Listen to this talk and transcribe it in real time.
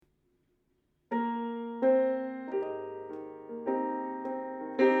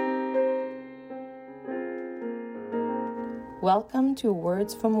Welcome to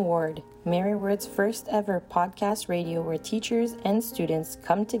Words from Ward, Mary Ward's first ever podcast radio where teachers and students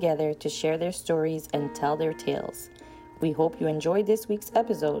come together to share their stories and tell their tales. We hope you enjoyed this week's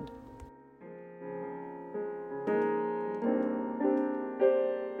episode.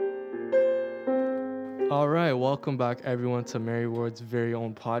 All right, welcome back everyone to Mary Ward's very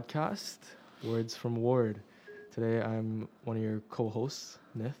own podcast, Words from Ward. Today I'm one of your co-hosts,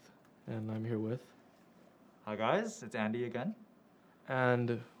 Nith, and I'm here with... Hi guys, it's Andy again.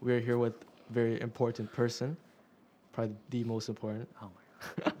 And we're here with a very important person, probably the most important. Oh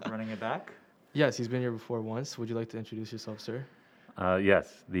my God. Running it back? Yes, he's been here before once. Would you like to introduce yourself, sir?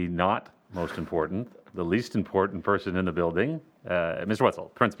 Yes, the not most important, the least important person in the building, Mr.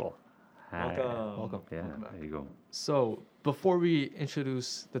 Wetzel, principal. Hi. Welcome. Yeah, Welcome back. there you go. So, before we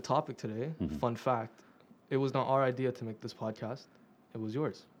introduce the topic today, fun fact, it was not our idea to make this podcast. It was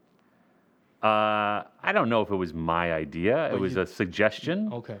yours. I don't know if it was my idea. But it was a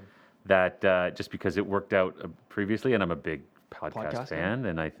suggestion Okay. that just because it worked out previously, and I'm a big podcast Podcast fan,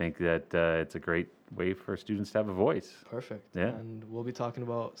 and I think that it's a great way for students to have a voice. Perfect. Yeah. And we'll be talking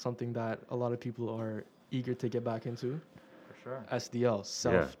about something that a lot of people are eager to get back into, For sure. SDL,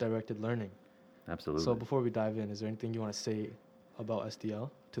 self-directed learning. Absolutely. So before we dive in, is there anything you want to say about SDL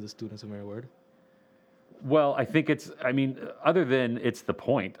to the students of Mary Ward? Well, I think other than it's the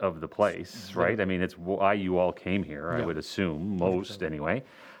point of the place, right? I mean, it's why you all came here, Yeah. I would assume, most 100%. anyway.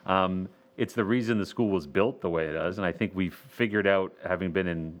 It's the reason the school was built the way it is. And I think we've figured out, having been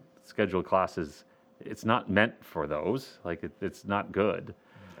in scheduled classes, it's not meant for those. Like, it's not good.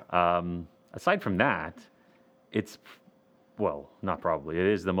 Aside from that, it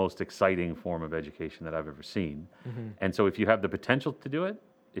is the most exciting form of education that I've ever seen. And so if you have the potential to do it,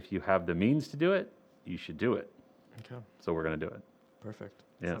 if you have the means to do it, you should do it. Okay. So we're going to do it. Perfect.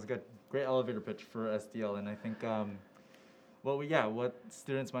 Yeah. Sounds good. Great elevator pitch for SDL. And I think, what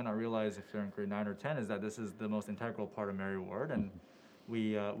students might not realize if they're in grade 9 or 10 is that this is the most integral part of Mary Ward. And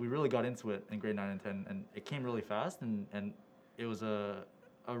we really got into it in grade 9 and 10. And it came really fast. And it was a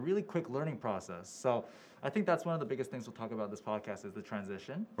really quick learning process. So I think that's one of the biggest things we'll talk about this podcast is the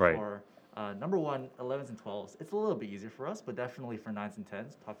transition. Right. For number one, 11s and 12s. It's a little bit easier for us, but definitely for 9s and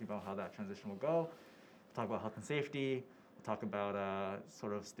 10s, talking about how that transition will go. We'll talk about health and safety. We'll talk about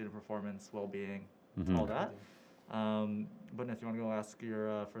sort of student performance, well-being, all that. But if you want to go ask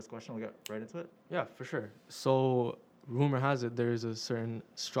your first question, we'll get right into it. Yeah, for sure. So rumor has it there's a certain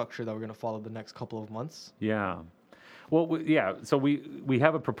structure that we're going to follow the next couple of months. Yeah. Well, so we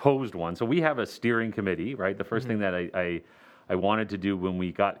have a proposed one. So we have a steering committee, right? The first thing that I wanted to do when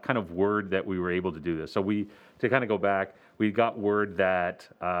we got kind of word that we were able to do this. So to kind of go back, we got word that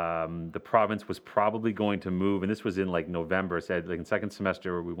the province was probably going to move, and this was in like November, said like in second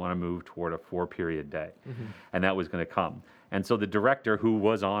semester, we want to move toward a 4-period day. And that was going to come. And so the director who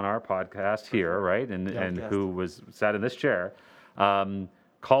was on our podcast here, right, and who sat in this chair,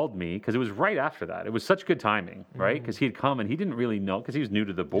 called me because it was right after that. It was such good timing, right? Because he'd come and he didn't really know, because he was new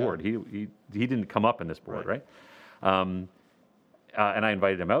to the board. Yeah. He didn't come up in this board, right? And I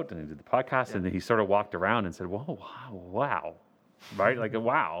invited him out and he did the podcast, and then he sort of walked around and said, "Whoa, wow, right? Like,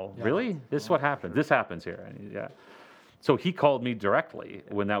 wow, really? This is what happens. This happens here." And so he called me directly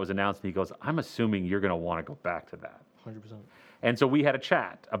when that was announced, and he goes, "I'm assuming you're going to want to go back to that." 100%. And so we had a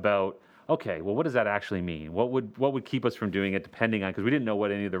chat about, okay, well, what does that actually mean? What would keep us from doing it, depending on, because we didn't know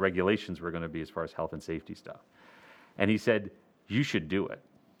what any of the regulations were going to be as far as health and safety stuff. And he said, "You should do it."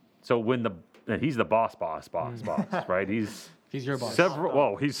 So and he's the boss, right? He's your boss.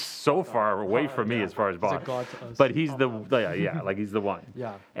 He's so far away from me as far as boss. He's a god to us. But he's he's the one.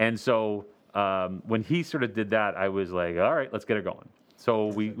 Yeah. And so when he sort of did that, I was like, all right, let's get it going. So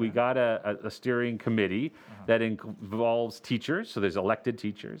we got a steering committee that involves teachers. So there's elected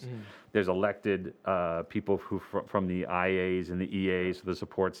teachers. There's elected people from the IAs and the EAs, so the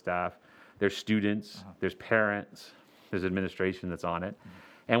support staff. There's students. There's parents. There's administration that's on it.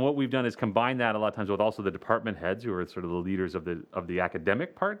 And what we've done is combine that a lot of times with also the department heads, who are sort of the leaders of the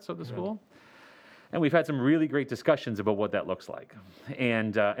academic parts of the school. And we've had some really great discussions about what that looks like.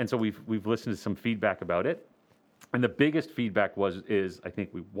 And so we've listened to some feedback about it. And the biggest feedback is I think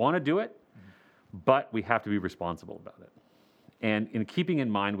we want to do it, but we have to be responsible about it. And in keeping in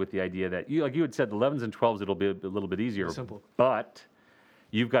mind with the idea that, like you had said, 11s and 12s, it'll be a little bit easier. Simple. But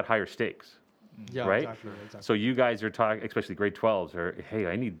you've got higher stakes. Yeah, right? Exactly. So you guys are talking, especially grade 12s, are, hey,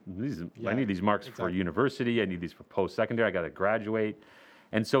 I need these marks for university. I need these for post-secondary. I got to graduate.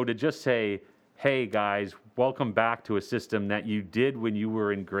 And so to just say, hey, guys, welcome back to a system that you did when you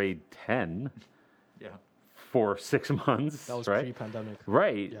were in grade 10. Yeah. for 6 months. That was right? pre-pandemic.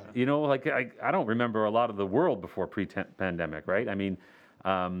 Right. Yeah. You know, like I don't remember a lot of the world before pre-pandemic, right? I mean,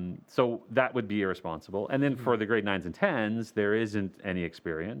 so that would be irresponsible. And then for the grade 9s and 10s, there isn't any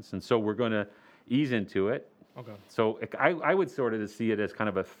experience. And so we're going to ease into it. Okay. So I would sort of see it as kind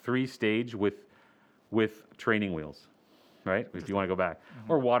of a 3-stage with training wheels, right? If you want to go back.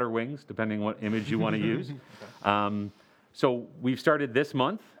 Or water wings, depending what image you want to use. So we've started this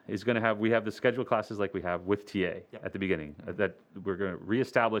month. We have the scheduled classes like we have with TA at the beginning. That we're going to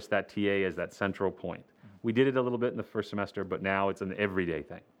reestablish that TA as that central point. We did it a little bit in the first semester, but now it's an everyday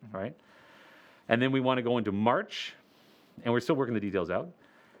thing, right? And then we want to go into March, and we're still working the details out.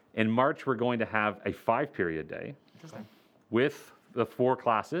 In March, we're going to have a 5-period day with the 4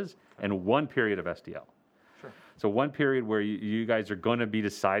 classes and 1 period of SDL. Sure. So 1 period where you guys are going to be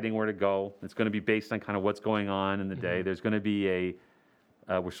deciding where to go. It's going to be based on kind of what's going on in the day. There's going to be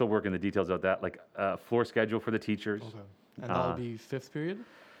we're still working the details of that, like a floor schedule for the teachers. Okay. And that'll be 5th period?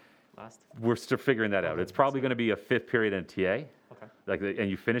 Last. We're still figuring that out. It's probably going to be a 5th period and a TA. Okay. And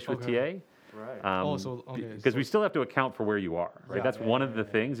you finish with Right. TA. Because we still have to account for where you are, right? Yeah, That's one of the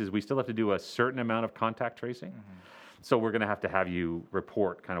things is we still have to do a certain amount of contact tracing. So we're going to have you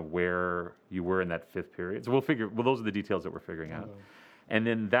report kind of where you were in that 5th period. So those are the details that we're figuring out. And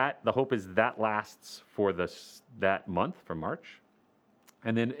then the hope is that lasts for that month from March.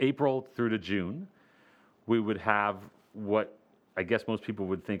 And then April through to June, we would have what I guess most people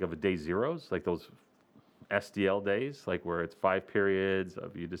would think of as day zeros, like those SDL days, like where it's 5 periods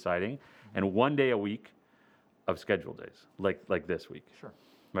of you deciding, and 1 day a week of scheduled days, like this week. Sure.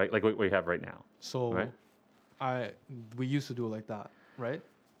 Right? Like what we have right now. So right? we used to do it like that, right?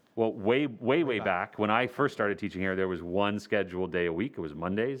 Well, way back when I first started teaching here, there was 1 scheduled day a week. It was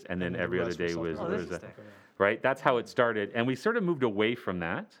Mondays, and then every other day was Thursday. right. That's how it started, and we sort of moved away from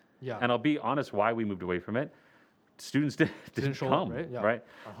that. Yeah. And I'll be honest, why we moved away from it. Students didn't show come, up, right? Yeah. right?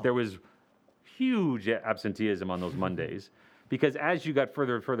 There was huge absenteeism on those Mondays because as you got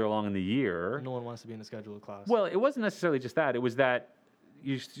further and further along in the year, No one wants to be in a scheduled class. well, it wasn't necessarily just that. It was that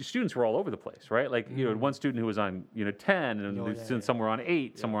students were all over the place, right? Like, one student who was on unit 10 and some were on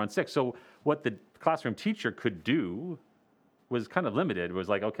 8, some were on 6. So what the classroom teacher could do was kind of limited. It was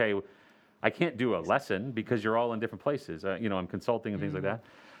like, okay, I can't do a lesson because you're all in different places. I'm consulting and things like that.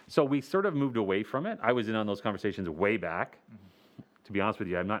 So we sort of moved away from it. I was in on those conversations way back. To be honest with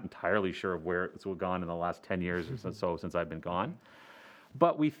you, I'm not entirely sure of where it's gone in the last 10 years or so since I've been gone.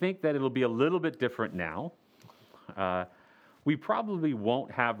 But we think that it'll be a little bit different now. We probably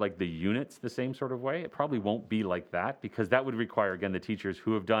won't have like the units the same sort of way. It probably won't be like that because that would require, again, the teachers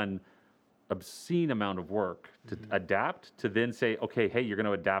who have done obscene amount of work to adapt to then say, okay, hey, you're going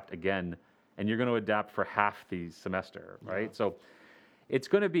to adapt again and you're going to adapt for half the semester, right? Yeah. So it's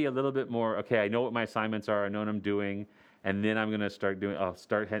going to be a little bit more, okay, I know what my assignments are, I know what I'm doing, and then I'm going to I'll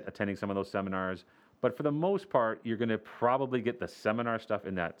start attending some of those seminars. But for the most part, you're going to probably get the seminar stuff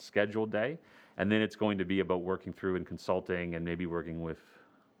in that scheduled day, and then it's going to be about working through and consulting and maybe working with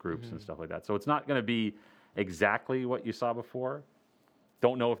groups and stuff like that. So it's not going to be exactly what you saw before.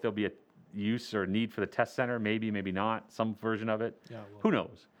 Don't know if there'll be a use or need for the test center, maybe not, some version of it. Yeah, well. Who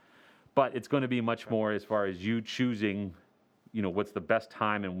knows? But it's going to be much more as far as you choosing what's the best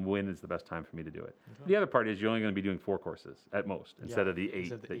time and when is the best time for me to do it. Okay. The other part is you're only going to be doing 4 courses at most instead of the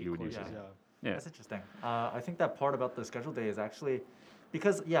 8 that you would usually. Yeah. That's interesting. I think that part about the schedule day is actually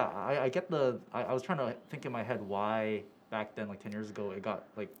because I get I was trying to think in my head why back then, like 10 years ago, it got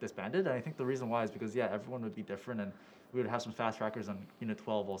like disbanded, and I think the reason why is because everyone would be different, and we would have some fast trackers on unit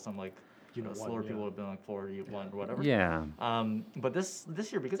 12 while some like slower people would have been like 41 or whatever. Yeah. But this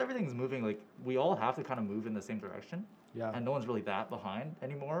year, because everything's moving, like we all have to kind of move in the same direction. Yeah. And no one's really that behind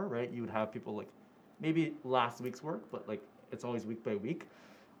anymore, right? You would have people like maybe last week's work, but like it's always week by week.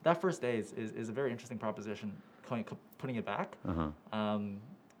 That first day is a very interesting proposition, putting it back. And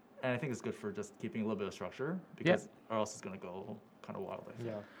I think it's good for just keeping a little bit of structure because or else it's going to go kind of wild.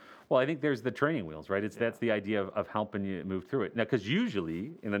 Yeah. Well, I think there's the training wheels, right? That's the idea of helping you move through it. Now, because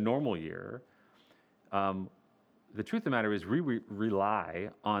usually in a normal year, the truth of the matter is we rely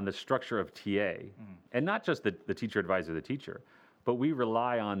on the structure of TA, and not just the teacher advisor, the teacher, but we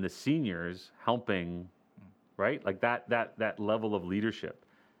rely on the seniors helping, right? Like that level of leadership.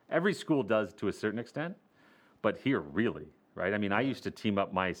 Every school does to a certain extent, but here really, right? I mean, I used to team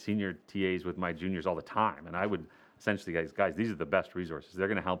up my senior TAs with my juniors all the time, and I would essentially, guys, these are the best resources. They're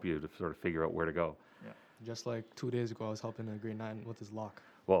going to help you to sort of figure out where to go. Yeah. Just like 2 days ago, I was helping a grade 9 with his lock.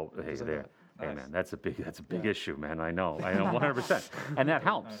 Well, hey, there. Hey, Nice. man, that's a big issue, man. I know 100%. And that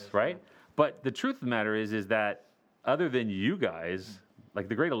helps, right? But the truth of the matter is that other than you guys like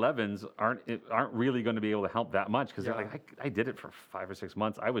the grade 11s aren't really going to be able to help that much because they're like, I did it for 5 or 6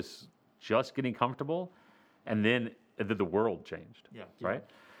 months. I was just getting comfortable, and then the world changed. Right.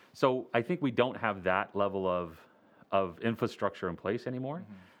 So I think we don't have that level of infrastructure in place anymore.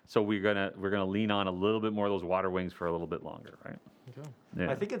 So we're gonna lean on a little bit more of those water wings for a little bit longer, right? Okay.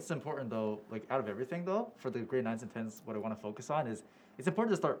 I think it's important though, like out of everything though, for the grade 9s and 10s, what I want to focus on is it's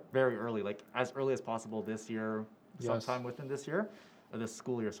important to start very early, like as early as possible this year, sometime within this year, or this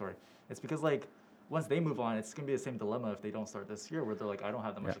school year, sorry. It's because like once they move on, it's gonna be the same dilemma if they don't start this year, where they're like, I don't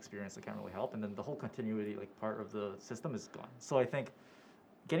have that much experience, I can't really help, and then the whole continuity like part of the system is gone. So I think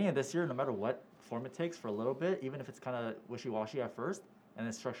getting it this year, no matter what form it takes for a little bit, even if it's kind of wishy-washy at first, and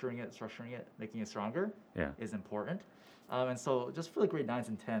then structuring it, making it stronger, is important. And so just for the grade 9s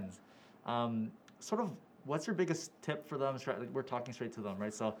and 10s, sort of what's your biggest tip for them? We're talking straight to them,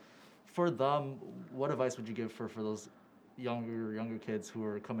 right? So for them, what advice would you give for those younger kids who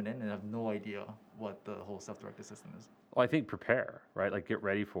are coming in and have no idea what the whole self-directed system is? Well, I think prepare, right? Like get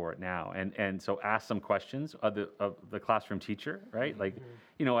ready for it now. And so ask some questions of the classroom teacher, right? Like,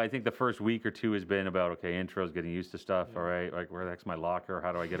 you know, I think the first week or two has been about, okay, intros, getting used to stuff. All right, like where the heck's my locker?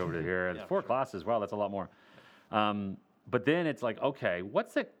 How do I get over to here? It's 4 classes. Wow, that's a lot more. But then it's like, okay,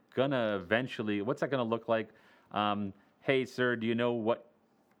 what's that gonna look like? Hey, sir, do you know what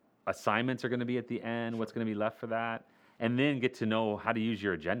assignments are gonna be at the end? What's gonna be left for that? And then get to know how to use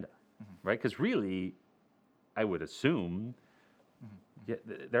your agenda, right? Because really, I would assume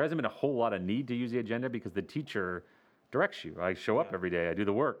there hasn't been a whole lot of need to use the agenda because the teacher directs you. I show up every day, I do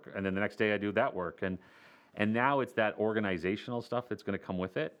the work, and then the next day I do that work. And now it's that organizational stuff that's going to come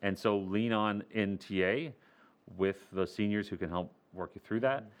with it. And so lean on in TA with the seniors who can help work you through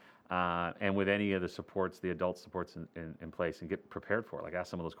that. And with any of the supports, the adult supports in place, and get prepared for it. Like ask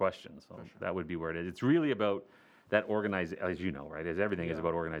some of those questions. So that would be where it is. It's really about that as you know, right? As everything is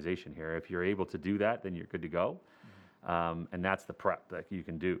about organization here. If you're able to do that, then you're good to go. And that's the prep that you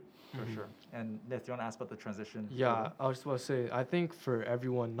can do. For sure. And Nith, you want to ask about the transition? Yeah, I was just about to say, I think for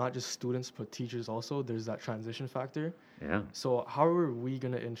everyone, not just students, but teachers also, there's that transition factor. Yeah. So how are we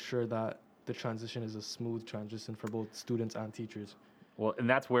going to ensure that the transition is a smooth transition for both students and teachers? Well, and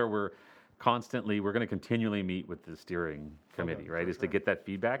that's where we're going to continually meet with the steering committee, right? Is to get that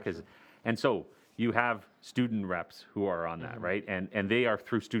feedback. And so you have student reps who are on that, right? And they are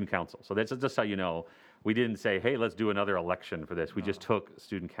through student council. So that's just how you know. We didn't say, hey, let's do another election for this. We just took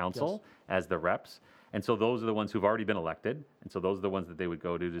student council as the reps. And so those are the ones who've already been elected. And so those are the ones that they would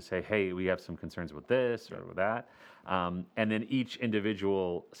go to say, hey, we have some concerns with this or with that. And then each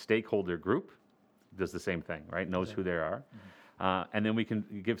individual stakeholder group does the same thing, right? Knows who they are. And then we can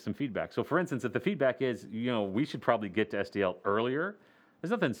give some feedback. So for instance, if the feedback is, you know, we should probably get to SDL earlier, there's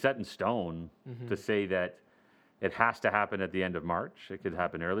nothing set in stone to say that it has to happen at the end of March. It could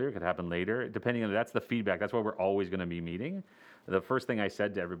happen earlier. It could happen later. Depending on, that's the feedback. That's why we're always going to be meeting. The first thing I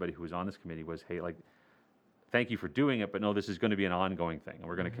said to everybody who was on this committee was, hey, like, thank you for doing it, but no, this is going to be an ongoing thing. And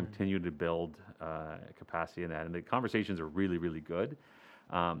we're going to continue to build capacity in that. And the conversations are really, really good.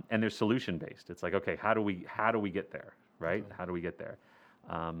 And they're solution-based. It's like, okay, how do we get there, right? How do we get there?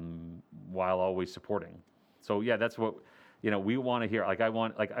 While always supporting. So yeah, that's what, you know, we want to hear. Like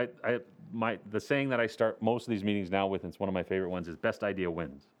the saying that I start most of these meetings now with, and it's one of my favorite ones, is best idea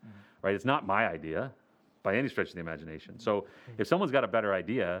wins, right? It's not my idea by any stretch of the imagination. So if someone's got a better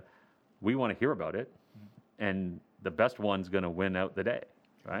idea, we want to hear about it, and the best one's going to win out the day,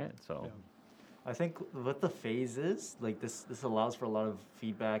 right? So. Yeah. I think with the phases, like this allows for a lot of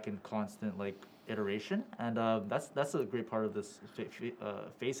feedback and constant like iteration, and that's a great part of this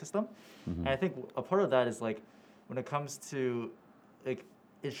phase system. And I think a part of that is like when it comes to like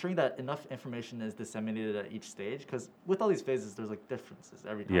ensuring that enough information is disseminated at each stage, because with all these phases, there's like differences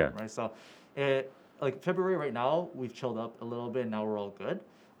every time, right? So, like February right now, we've chilled up a little bit, and now we're all good.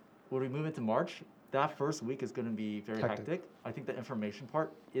 When we move into March, that first week is going to be very hectic. I think the information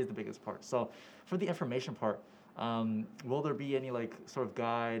part is the biggest part. So for the information part, will there be any like sort of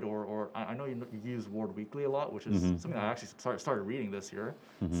guide or I know you use Ward Weekly a lot, which is something I actually started reading this year.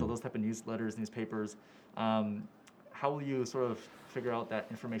 So those type of newsletters, newspapers, how will you sort of figure out that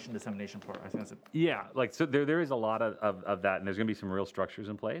information dissemination part? I think that's like so there is a lot of that, and there's going to be some real structures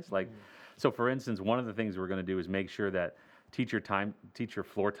in place. Like, so for instance, one of the things we're going to do is make sure that teacher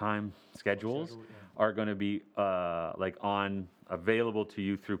floor time schedules are going to be like available to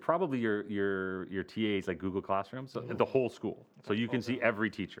you through probably your TAs like Google Classroom, so the whole school, so you can see every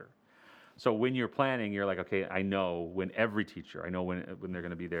teacher. So when you're planning, you're like, okay, I know when every teacher, I know when they're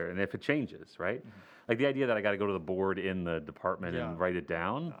going to be there, and if it changes, right? Like the idea that I got to go to the board in the department and write it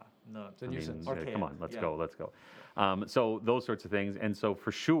down, No, It's a I mean, nuisance. Archaic, come on, let's yeah. go, let's go. So those sorts of things. And so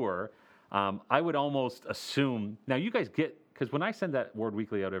for sure, I would almost assume, now you guys get, because when I send that Word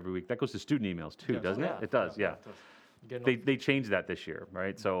Weekly out every week, that goes to student emails too, Yes. doesn't Oh, it? yeah. It does, yeah. it does. They changed that this year,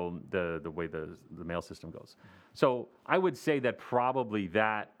 right? So the way the mail system goes. So I would say that probably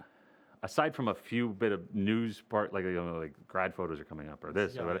that, aside from a few bit of news part, like, like grad photos are coming up or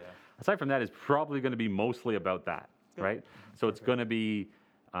this or whatever, aside from that, is probably going to be mostly about that, right? So it's going to be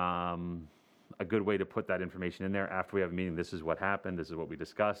a good way to put that information in there after we have a meeting. This is what happened. This is what we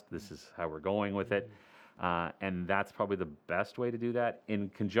discussed. This is how we're going with it. And that's probably the best way to do that. In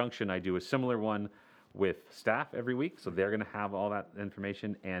conjunction, I do a similar one with staff every week. So they're going to have all that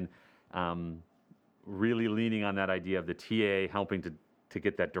information and really leaning on that idea of the TA helping to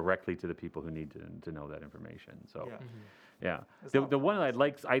get that directly to the people who need to know that information. So, Yeah. It's The not one I'd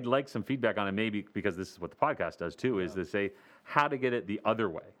like some feedback on, and maybe because this is what the podcast does too, is to say how to get it the other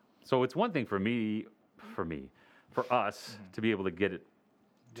way. So it's one thing for us to be able to get it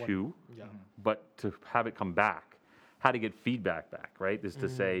to, but to have it come back, how to get feedback back, right? Is to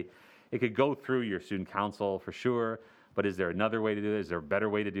say, it could go through your student council for sure, but is there another way to do it? Is there a better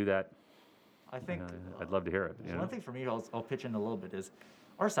way to do that? I think I'd love to hear it. You know? one thing for me, I'll pitch in a little bit is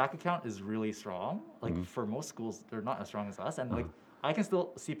our SAC account is really strong. Like for most schools, they're not as strong as us, and like I can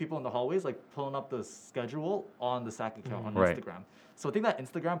still see people in the hallways like pulling up the schedule on the SAC account on Right. Instagram. So I think that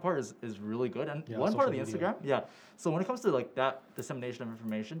Instagram part is really good. And Yeah, one part of the social media. Instagram, so when it comes to like that dissemination of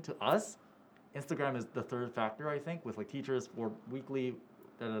information to us, Instagram is the third factor, I think, with like teachers for weekly,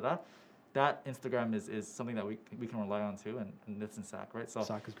 that Instagram is something that we can rely on too, and it's in SAC, right? So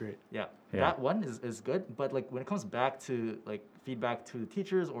SAC is great. yeah, Yeah. that one is good. But like when it comes back to like feedback to the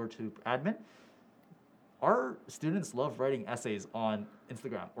teachers or to admin, our students love writing essays on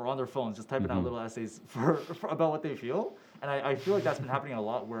Instagram or on their phones, just typing out little essays for about what they feel. And I feel like that's been happening a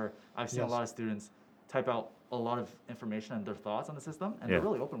lot where I've seen a lot of students type out a lot of information and their thoughts on the system, and they're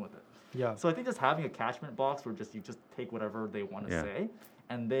really open with it. Yeah. So I think just having a catchment box where you just take whatever they want to Yeah. say,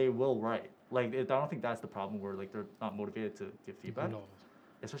 and they will write. Like I don't think that's the problem where like they're not motivated to give feedback, No.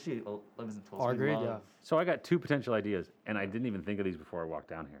 especially 11s and 12s. Our We grade, love- yeah. So I got two potential ideas, and I didn't even think of these before I walked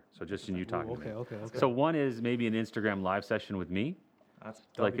down here. So just in you talking to me. Okay. So one is maybe an Instagram live session with me. That's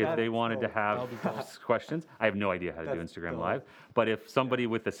Like if they wanted to dope. have questions, I have no idea how to do That's Instagram dope. Live. But if somebody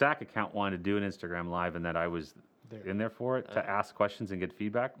with the SAC account wanted to do an Instagram Live and that I was There. in there for it to ask questions and get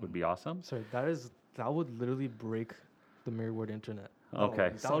feedback, would be awesome. Sorry, that would literally break the Mary Ward internet. Okay.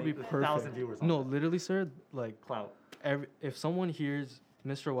 That would be So, perfect. 1,000 viewers on No, that. literally, sir. Like, Clout. if someone hears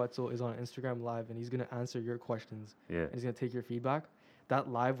Mr. Wetzel is on Instagram Live and he's gonna answer your questions, Yeah. and he's gonna take your feedback, that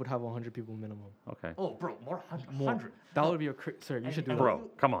live would have 100 people minimum. Okay. Oh, bro, more More. 100. That would be sir. You should do that. Bro,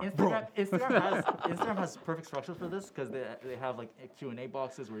 come on. Instagram has perfect structure for this because they have like Q&A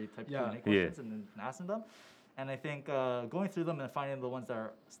boxes where you type Yeah. Q&A questions and then asking them. And I think going through them and finding the ones that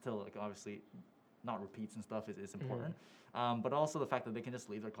are still like obviously not repeats and stuff is important. But also the fact that they can just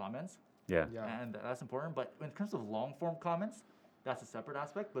leave their comments, Yeah. Yeah. and that's important. But in terms of long form comments, that's a separate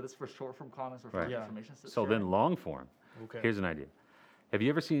aspect. But it's for short form comments or for Right. Yeah. information. So then long form. Okay. Here's an idea. Have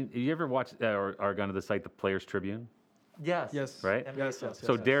you ever watched or gone to the site, the Players Tribune? yes, Yes. Right? NBA Yes. stuff. Yes.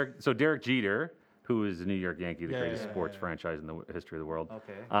 So yes. Derek Jeter, who is a New York Yankee, the Yeah, greatest yeah, sports yeah. franchise in the history of the world.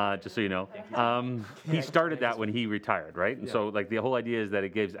 Okay. Just so you know, he started that when he retired, right? And so, like, the whole idea is that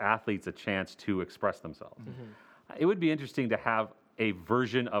it gives athletes a chance to express themselves. It would be interesting to have a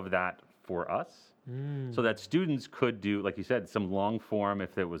version of that for us, so that students could do, like you said, some long form.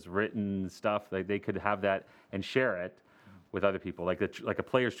 If it was written stuff, like they could have that and share it with other people, like a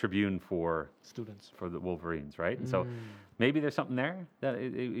Players Tribune for Students. the Wolverines, right? And so maybe there's something there that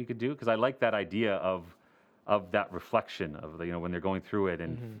you could do, because I like that idea of that reflection of when they're going through it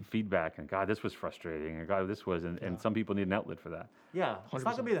and feedback and God, this was frustrating, or God, this was, and some people need an outlet for that. Yeah, it's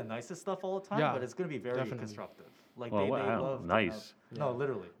not gonna be the nicest stuff all the time, Yeah, but it's gonna be very definitely. constructive. Like Well, they I don't know, love to nice. have- No,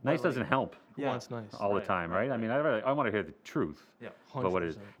 literally. Nice But, doesn't help Who Yeah. wants nice? all the Right, time, right, right? I mean, I want to hear the truth. Yeah. But what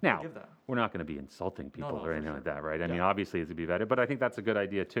is 100%. now? give that. We're not going to be insulting people no, or for anything sure. like that, right? I mean, Yeah. obviously it's to be vetted, but I think that's a good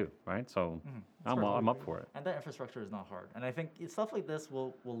idea too, right? So I'm up for it. And that infrastructure is not hard. And I think stuff like this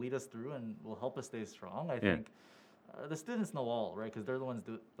will lead us through and will help us stay strong. I Yeah. think the students know all, right? Because they're the ones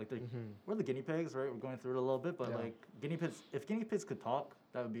we're the guinea pigs, right? We're going through it a little bit, but Yeah. like guinea pigs, if guinea pigs could talk,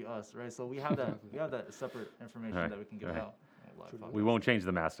 that would be us, right? So we have that separate information Right, that we can give right. out. We won't change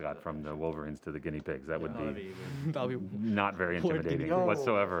the mascot from the Wolverines to the guinea pigs. That would No, be That'll be not very Poor intimidating guinea-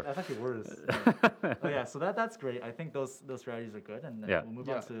 whatsoever. That's actually worse. Oh yeah, so that's great. I think those strategies are good, and Yeah. we'll move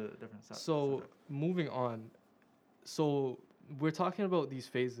Yeah. on to different stuff. So moving on, so we're talking about these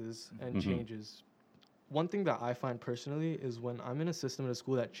phases and changes one thing that I find personally is when I'm in a system in a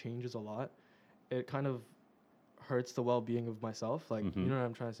school that changes a lot, it kind of hurts the well-being of myself. Like, you know what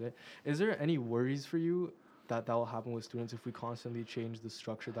I'm trying to say? Is there any worries for you that will happen with students if we constantly change the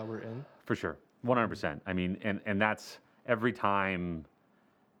structure that we're in? For sure, 100%. I mean, and that's every time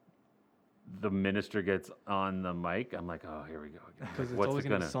the minister gets on the mic, I'm like, oh, here we go again. Because it's always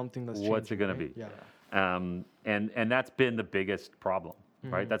going to be something that's changing. What's it going to be? Yeah. And that's been the biggest problem,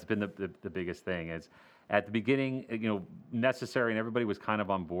 right? That's been the biggest thing is at the beginning, you know, necessary and everybody was kind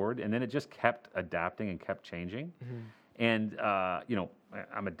of on board, and then it just kept adapting and kept changing. And, you know,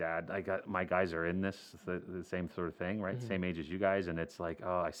 I'm a dad. My guys are in this, the same sort of thing, right? Same age as you guys. And it's like,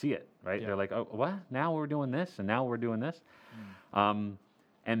 oh, I see it, right? Yeah. They're like, oh, what? Now we're doing this and now we're doing this.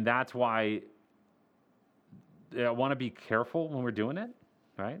 And that's why I want to be careful when we're doing it,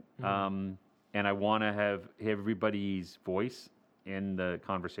 right? And I want to have everybody's voice in the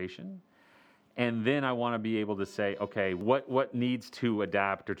conversation. And then I want to be able to say, okay, what needs to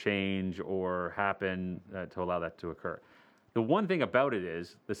adapt or change or happen to allow that to occur? The one thing about it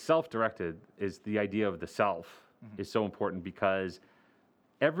is the self-directed is the idea of the self is so important because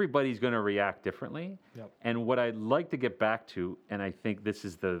everybody's going to react differently. Yep. And what I'd like to get back to, and I think this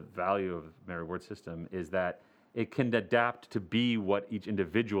is the value of Mary Ward system, is that it can adapt to be what each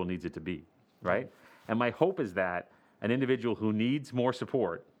individual needs it to be, right? And my hope is that an individual who needs more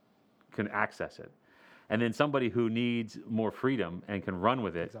support can access it. And then somebody who needs more freedom and can run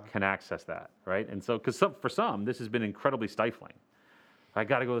with it can access that, right? And so, because for some, this has been incredibly stifling. I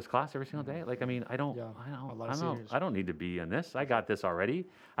got to go to this class every single day. Like, I mean, I don't need to be in this. I got this already.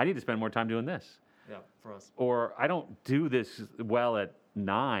 I need to spend more time doing this. Yeah, for us. Or I don't do this well at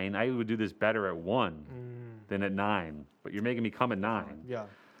 9. I would do this better at 1 than at 9. But you're making me come at 9. Yeah.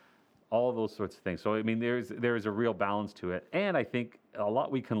 All of those sorts of things. So, I mean, there is a real balance to it. And I think a lot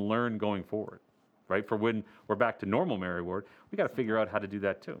we can learn going forward, right? For when we're back to normal Mary Ward, we got to figure out how to do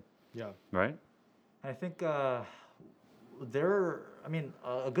that too. Yeah. Right? I think a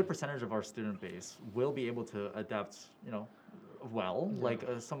good percentage of our student base will be able to adapt, you know, well, like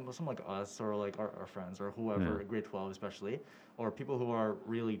some like us or like our friends or whoever, grade 12 especially, or people who are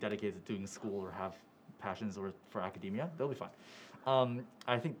really dedicated to doing school or have passions or for academia, they'll be fine.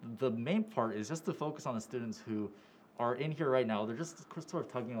 I think the main part is just to focus on the students who are in here right now. They're just sort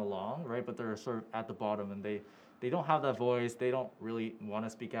of tugging along, right? But they're sort of at the bottom and they don't have that voice. They don't really want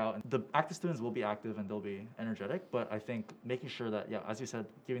to speak out. And the active students will be active and they'll be energetic. But I think making sure that, yeah, as you said,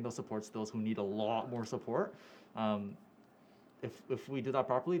 giving those supports to those who need a lot more support. If we do that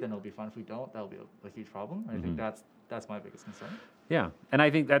properly, then it'll be fine. If we don't, that'll be a huge problem. I think that's my biggest concern. Yeah, and I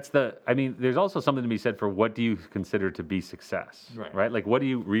think there's also something to be said for what do you consider to be success, right? Like, what do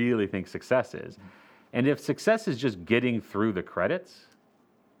you really think success is? And if success is just getting through the credits,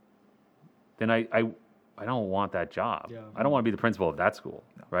 then I don't want that job. Yeah. I don't want to be the principal of that school,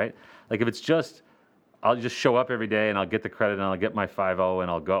 right? Like, if it's just, I'll just show up every day and I'll get the credit and I'll get my 5.0 and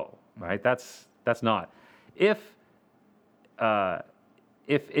I'll go, right? That's not. If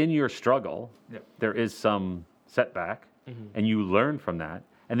in your struggle, there is some setback, and you learn from that,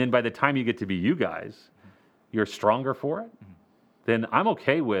 and then by the time you get to be you guys, you're stronger for it, then I'm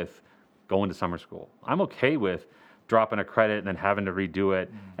okay with going to summer school. I'm okay with dropping a credit and then having to redo it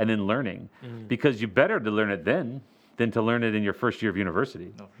and then learning, because you better to learn it then than to learn it in your first year of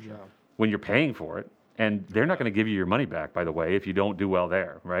university when you're paying for it. And they're not going to give you your money back, by the way, if you don't do well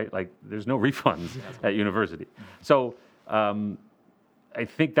there, right? Like, there's no refunds at university. So I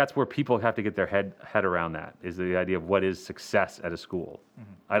think that's where people have to get their head around that, is the idea of what is success at a school.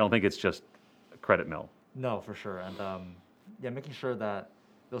 I don't think it's just a credit mill. No, for sure. And making sure that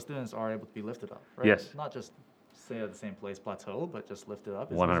those students are able to be lifted up, right? Yes. Not just stay at the same place, plateau, but just lifted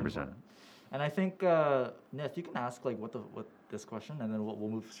up. 100%. And I think, Nith, you can ask like what this question, and then we'll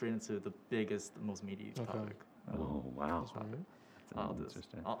move straight into the biggest, most meaty topic. Oh, wow. I'll do this.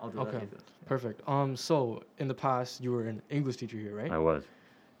 I'll do okay. that. Perfect. So in the past, you were an English teacher here, right? I was.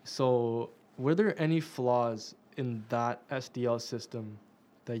 So were there any flaws in that SDL system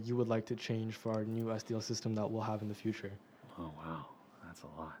that you would like to change for our new SDL system that we'll have in the future? Oh, wow. That's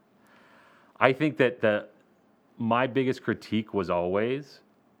a lot. I think that my biggest critique was always,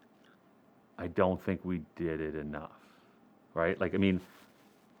 I don't think we did it enough, right? Like, I mean,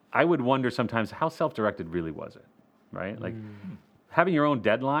 I would wonder sometimes how self-directed really was it, right? Like, having your own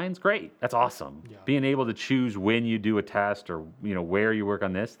deadlines, great. That's awesome. Yeah. Being able to choose when you do a test or, you know, where you work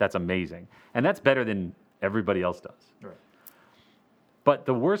on this, that's amazing. And that's better than everybody else does. Right. But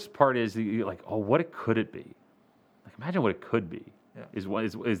the worst part is you're like, oh, what could it be? Like, imagine what it could be. Yeah.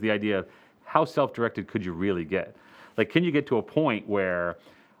 Is the idea of how self-directed could you really get? Like, can you get to a point where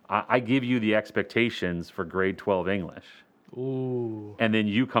I give you the expectations for grade 12 English. Ooh. And then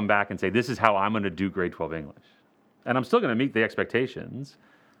you come back and say, this is how I'm going to do grade 12 English. And I'm still going to meet the expectations,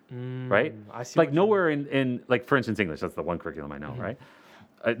 right? I see. Like nowhere in, like for instance, English, that's the one curriculum I know, right?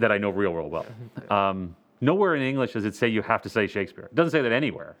 That I know real well. Nowhere in English does it say you have to say Shakespeare. It doesn't say that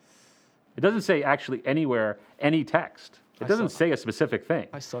anywhere. It doesn't say actually anywhere, any text. It doesn't say a specific thing.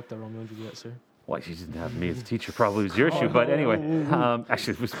 I sucked at Romeo and Juliet, sir. Well, you didn't have me as a teacher, probably was your issue. But anyway,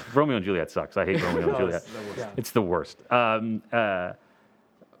 actually, Romeo and Juliet sucks. I hate Romeo and Juliet. It's the worst. But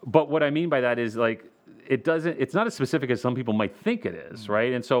what I mean by that is like, it's not as specific as some people might think it is,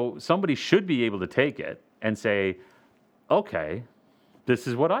 right? And so somebody should be able to take it and say, okay, this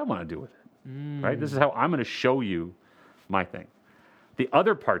is what I want to do with it, right? This is how I'm going to show you my thing. The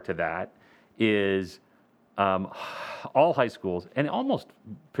other part to that is all high schools, and almost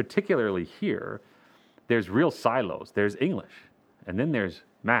particularly here, there's real silos. There's English, and then there's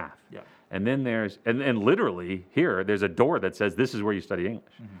math. Yeah. And then there's, and literally here, there's a door that says this is where you study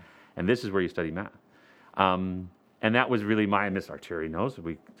English, and this is where you study math. And that was really Miss Arturi knows.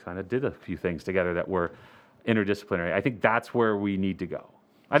 We kind of did a few things together that were interdisciplinary. I think that's where we need to go.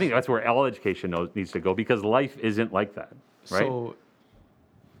 I think that's where all education needs to go, because life isn't like that, right? So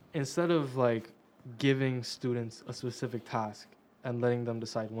instead of like giving students a specific task and letting them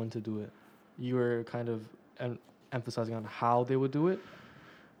decide when to do it, you were kind of emphasizing on how they would do it.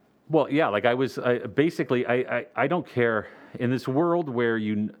 Well, yeah, like I don't care in this world where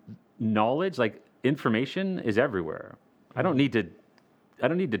knowledge, like information is everywhere. I don't need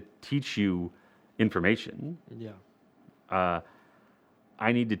to teach you information. Yeah.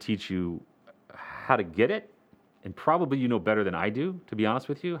 I need to teach you how to get it, and probably you know better than I do, to be honest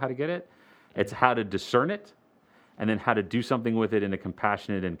with you, how to get it. It's how to discern it, and then how to do something with it in a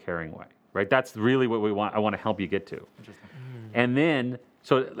compassionate and caring way, right? That's really what I want to help you get to. Interesting. And then,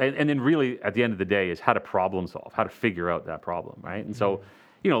 and then really at the end of the day is how to problem solve, how to figure out that problem, right? And so,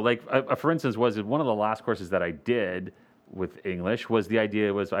 like for instance, was one of the last courses that I did with English was the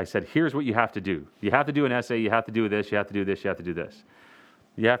idea was I said, here's what you have to do. You have to do an essay, you have to do this, you have to do this, you have to do this.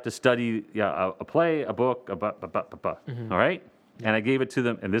 You have to study a play, a book, all right? And I gave it to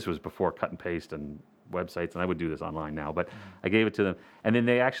them, and this was before cut and paste and websites, and I would do this online now, but I gave it to them, and then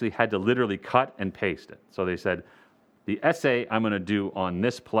they actually had to literally cut and paste it. So they said, the essay I'm going to do on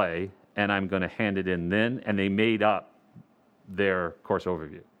this play, and I'm going to hand it in then, and they made up their course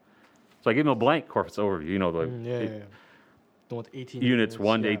overview. So I gave them a blank course overview, The one with 18 units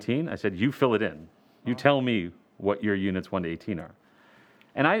 1 to 18. I said, you fill it in. You tell me what your units 1 to 18 are.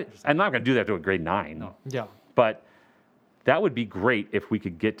 And I'm not going to do that to a grade 9. No. Yeah. But that would be great if we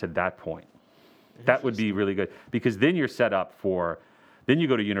could get to that point. That would be really good, because then you're set up then you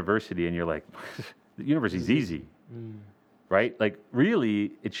go to university and you're like, the university's easy, right? Like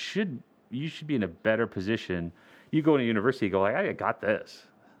really, you should be in a better position. You go to university, you go like, I got this.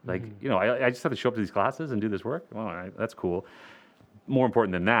 Like, I just have to show up to these classes and do this work. Well, that's cool. More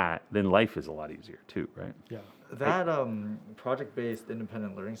important than that, then life is a lot easier too, right? Yeah. That project-based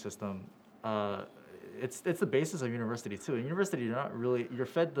independent learning system, it's the basis of university too. In university, you're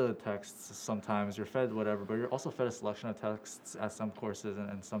fed the texts sometimes, you're fed whatever, but you're also fed a selection of texts at some courses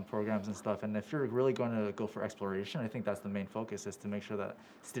and some programs and stuff. And if you're really going to go for exploration, I think that's the main focus, is to make sure that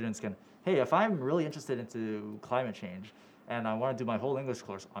students can, hey, if I'm really interested into climate change and I want to do my whole English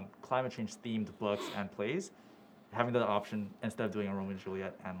course on climate change themed books and plays, having that option instead of doing a Romeo and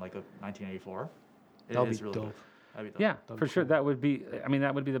Juliet and like a 1984, That'd is be really dope. good. That'd be dope. Yeah, That'd for be sure. cool. That would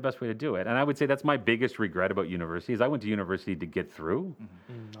be the best way to do it. And I would say that's my biggest regret about university is I went to university to get through.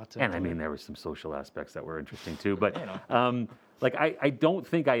 Not to And I enjoy mean, it. there were some social aspects that were interesting too. But You know. like, I don't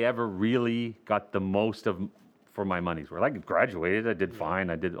think I ever really got the most for my money's worth. I graduated, I did fine,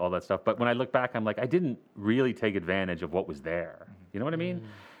 I did all that stuff. But when I look back, I'm like, I didn't really take advantage of what was there. You know what I mean?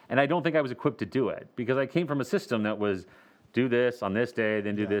 And I don't think I was equipped to do it, because I came from a system that was do this on this day,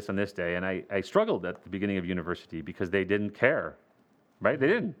 then do this on this day. And I struggled at the beginning of university because they didn't care, right? They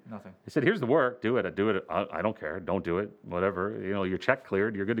didn't. Nothing. They said, here's the work, do it. I don't care, don't do it, whatever. Your check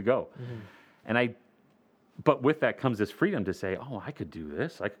cleared, you're good to go. But with that comes this freedom to say, oh, I could do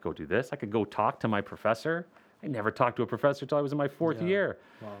this, I could go do this, I could go talk to my professor. I never talked to a professor until I was in my fourth year,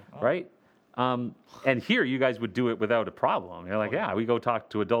 right? And here you guys would do it without a problem. You're like, yeah, we go talk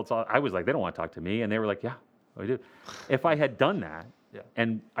to adults. I was like, they don't want to talk to me. And they were like, yeah, we do. If I had done that,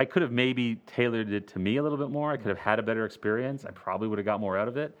 and I could have maybe tailored it to me a little bit more, I could have had a better experience, I probably would have got more out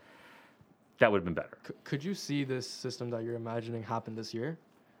of it. That would have been better. Could you see this system that you're imagining happen this year?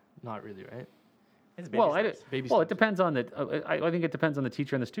 Not really, right? It's baby Well, steps. Baby it steps. depends on I think it depends on the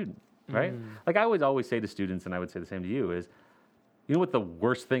teacher and the student, right? Like I would always say to students, and I would say the same to you, is, You know what the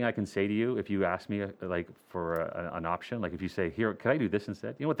worst thing I can say to you if you ask me like for an option? Like if you say, here, can I do this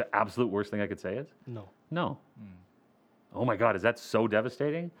instead? You know what the absolute worst thing I could say is? No. No. Oh my God, is that so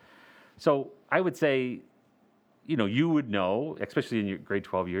devastating? So I would say, you know, you would know, especially in your grade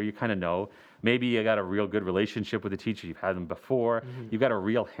 12 year, you kind of know. Maybe you got a real good relationship with the teacher. You've had them before. You've got a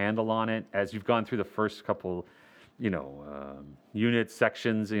real handle on it as you've gone through the first couple, unit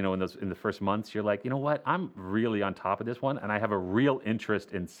sections, in the first months. You're like, you know what? I'm really on top of this one, and I have a real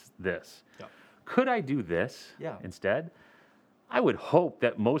interest in this. Yeah. Could I do this instead? I would hope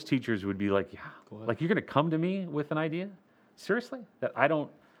that most teachers would be like, yeah, like you're going to come to me with an idea? Seriously? That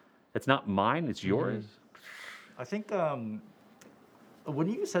it's not mine, it's yours? I think when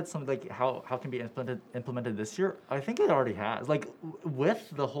you said something like how can be implemented this year, I think it already has. Like with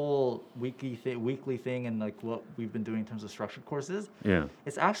the whole weekly thing and like what we've been doing in terms of structured courses,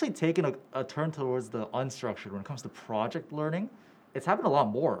 it's actually taken a turn towards the unstructured when it comes to project learning. It's happened a lot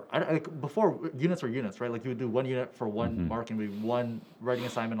more. Like before, units were units, right? Like you would do one unit for one mark and one writing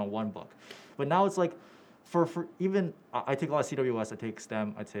assignment on one book. But now it's like, for even, I take a lot of CWS, I take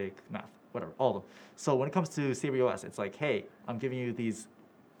STEM, I take math, whatever, all of them. So when it comes to CWS, it's like, hey, I'm giving you these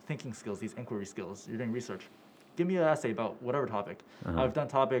thinking skills, these inquiry skills. You're doing research. Give me an essay about whatever topic. I've done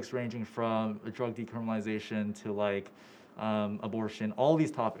topics ranging from drug decriminalization to like abortion, all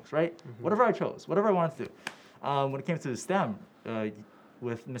these topics, right? Whatever I chose, whatever I wanted to do. When it came to STEM,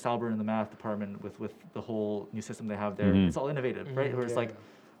 with Miss Albert in the math department, with the whole new system they have there, it's all innovative, right? Where it's like,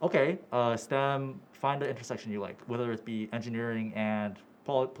 okay, STEM, find the intersection you like, whether it be engineering and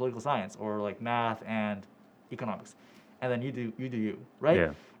political science or like math and economics, and then you do you, right?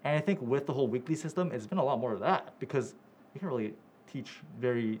 Yeah. And I think with the whole weekly system, it's been a lot more of that because you can really teach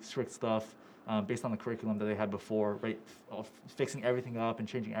very strict stuff based on the curriculum that they had before, right? Fixing everything up and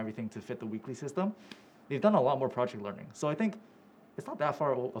changing everything to fit the weekly system. They've done a lot more project learning, so I think it's not that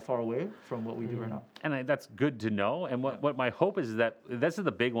far away from what we do right now. And that's good to know. And what my hope is that this is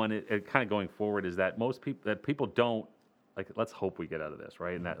the big one. It kind of going forward is that people don't like. Let's hope we get out of this,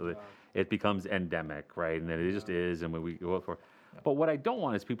 right? And that it becomes endemic, right? And that it just is, and when we go for. But what I don't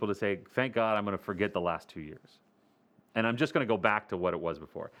want is people to say, "Thank God, I'm going to forget the last 2 years, and I'm just going to go back to what it was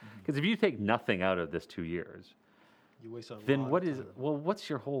before." Because if you take nothing out of this 2 years, you waste a then lot what of is time. what's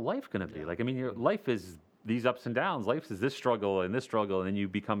your whole life going to be like? I mean, your life is these ups and downs. Life is this struggle, and then you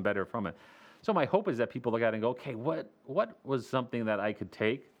become better from it. So my hope is that people look at it and go, okay, what was something that I could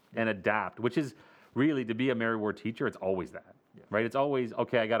take and adapt, which is really to be a Mary Ward teacher, it's always that, right? It's always,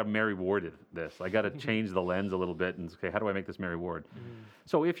 okay, I got to Mary Ward this. I got to change the lens a little bit and okay, how do I make this Mary Ward?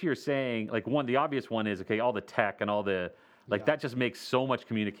 So if you're saying, like the obvious one is, okay, all the tech and all the, that just makes so much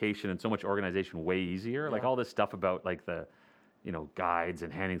communication and so much organization way easier. Like all this stuff about like the, guides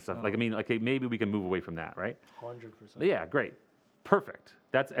and handing stuff. Like, I mean, okay, maybe we can move away from that, right? 100%. Yeah, great. Perfect.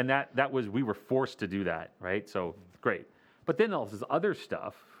 That was, we were forced to do that, right? So great. But then all this other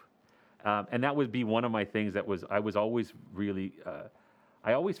stuff, and that would be one of my things I was always really,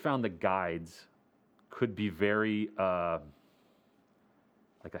 I always found the guides could be very, like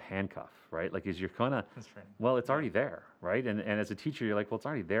a handcuff, right? Like, you're kind of, well, it's already there, right? And as a teacher, you're like, well, it's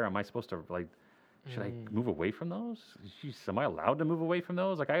already there. Am I supposed to, like, should I move away from those? Jeez, am I allowed to move away from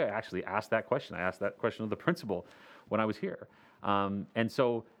those? Like, I actually asked that question. I asked that question of the principal when I was here. And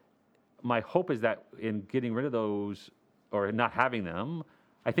so my hope is that in getting rid of those or not having them,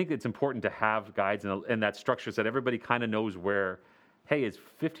 I think it's important to have guides and that structure so that everybody kind of knows where, hey, is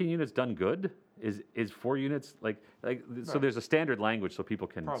 15 units done good? Is 4 units so there's a standard language so people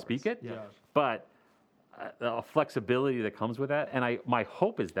can speak it. Yeah. But a flexibility that comes with that, and my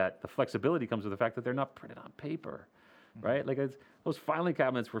hope is that the flexibility comes with the fact that they're not printed on paper, right? Like those filing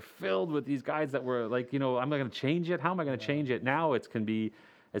cabinets were filled with these guides that were like, I'm not going to change it. How am I going to change it? Now it can be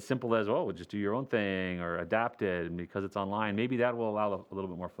as simple as, just do your own thing or adapt it, and because it's online, maybe that will allow a little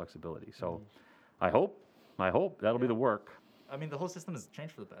bit more flexibility. So I hope that'll be the work. I mean, the whole system has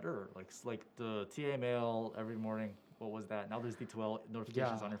changed for the better. Like the TA mail every morning. What was that? Now there's D2L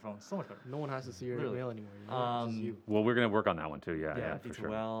notifications on your phone. So much better. No one has to see your email anymore. It's just you. Well, we're going to work on that one too. Yeah, D2L. For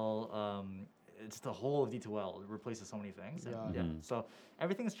sure. It's the whole of D2L. It replaces so many things. So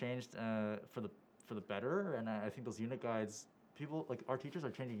everything's changed for the better. And I think those unit guides, people like our teachers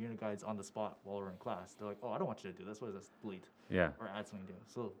are changing unit guides on the spot while we're in class. They're like, oh, I don't want you to do this. What is this? Delete. Yeah. Or add something new.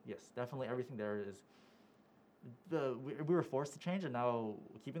 So yes, definitely everything there is. We were forced to change, and now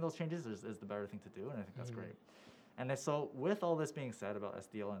keeping those changes is the better thing to do, and I think that's great. And so with all this being said about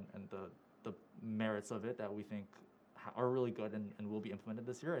SDL and the merits of it that we think are really good and will be implemented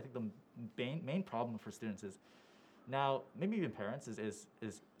this year, I think the main problem for students is now, maybe even parents, is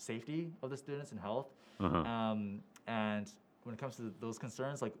safety of the students and health. And when it comes to those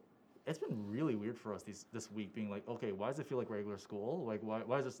concerns, like it's been really weird for us this week, being like, okay, why does it feel like regular school? Like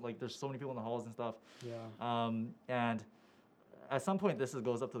why is this like there's so many people in the halls and stuff? Yeah. And at some point,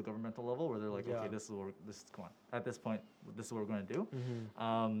 goes up to the governmental level where they're like, Yeah. okay, come on. At this point, this is what we're going to do.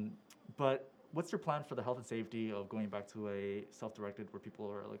 Mm-hmm. But what's your plan for the health and safety of going back to a self-directed where people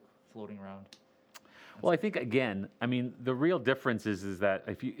are like floating around? Well, I think again, I mean, the real difference is that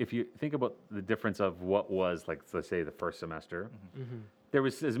if you think about the difference of what was like, let's say the first semester, Mm-hmm. there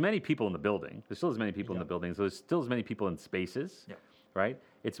was as many people in the building. There's still as many people in Yeah. the building. So there's still as many people in spaces. Yeah. Right.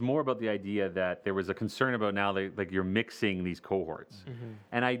 It's more about the idea that there was a concern about now that like you're mixing these cohorts, Mm-hmm.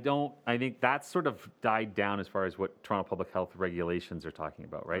 and I think that's sort of died down as far as what Toronto Public Health regulations are talking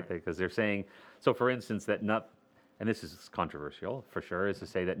about, right? Because they're saying, so for instance, that and this is controversial for sure, is to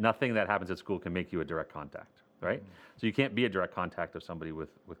say that nothing that happens at school can make you a direct contact, right? So you can't be a direct contact of somebody with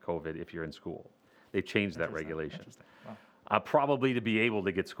COVID if you're in school. They changed that regulation. Interesting. Wow. Probably to be able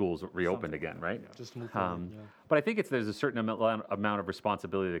to get schools reopened again, right? Just move forward. Yeah. But I think there's a certain amount of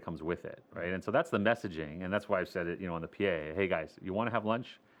responsibility that comes with it, right? And so that's the messaging, and that's why I've said it, on the PA. Hey guys, you want to have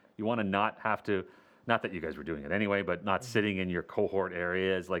lunch? You want to not have to, not that you guys were doing it anyway, but not sitting in your cohort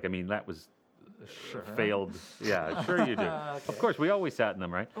areas. Like, I mean, that was failed. Yeah, sure you do. Of course, we always sat in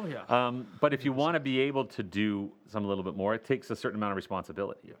them, right? Oh, yeah. But if you want to be able to do some a little bit more, it takes a certain amount of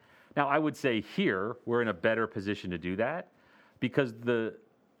responsibility. Yeah. Now, I would say here we're in a better position to do that because the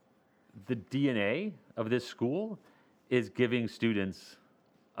DNA of this school is giving students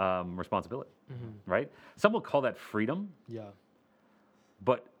responsibility, right? Some will call that freedom, Yeah.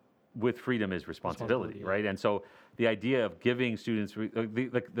 but with freedom is responsibility, Responsibility, right? And so the idea of giving students,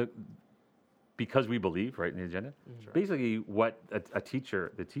 because we believe, right, in the agenda, basically what the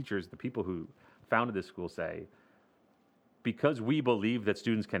teachers, the people who founded this school say, because we believe that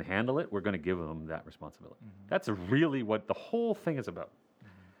students can handle it, we're going to give them that responsibility. That's really what the whole thing is about.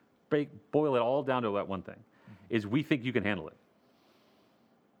 Boil it all down to that one thing, is we think you can handle it.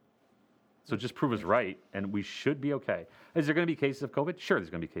 So just prove us right, and we should be okay. Is there going to be cases of COVID? Sure,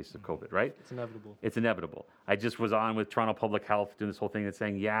 there's going to be cases of COVID, right? It's inevitable. It's inevitable. I just was on with Toronto Public Health doing this whole thing that's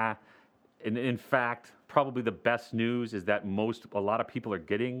saying, yeah, in fact, probably the best news is that a lot of people are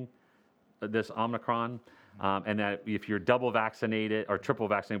getting this Omicron, and that if you're double vaccinated or triple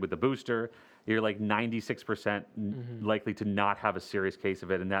vaccinated with the booster, you're like 96% likely to not have a serious case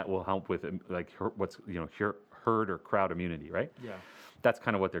of it, and that will help with herd or crowd immunity, right? Yeah. That's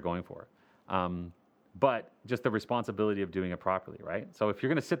kind of what they're going for. But just the responsibility of doing it properly, right? So if you're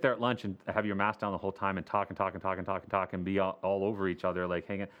going to sit there at lunch and have your mask down the whole time and talk and be all over each other, like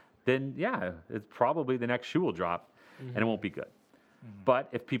hanging, then yeah, it's probably the next shoe will drop and it won't be good. But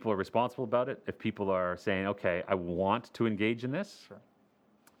if people are responsible about it, if people are saying, okay, I want to engage in this,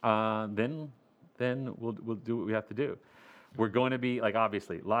 then we'll do what we have to do. We're going to be like,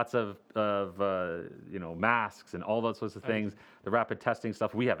 obviously, lots of masks and all those sorts of things. The rapid testing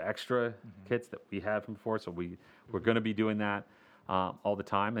stuff. We have extra kits that we had from before, so we're going to be doing that all the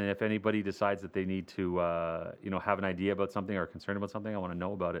time. And if anybody decides that they need to, have an idea about something or concerned about something, I want to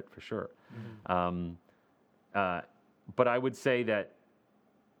know about it for sure. But I would say that,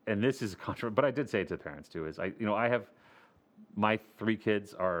 and this is controversial, but I did say it to the parents too. Is I have my 3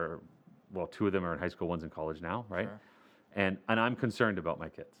 kids are, well, 2 of them are in high school, one's in college now, right? Sure. And I'm concerned about my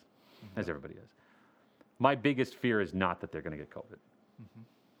kids, as everybody is. My biggest fear is not that they're going to get COVID.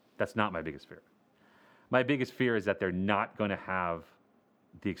 That's not my biggest fear. My biggest fear is that they're not going to have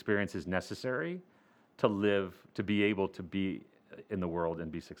the experiences necessary to be able to be in the world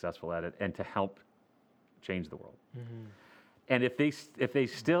and be successful at it and to help change the world. And if they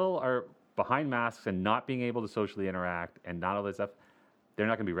still are behind masks and not being able to socially interact and not all that stuff, they're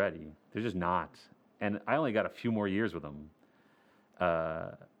not going to be ready. They're just not. And I only got a few more years with them.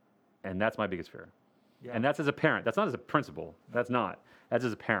 And that's my biggest fear. Yeah. And that's as a parent. That's not as a principal. That's not. That's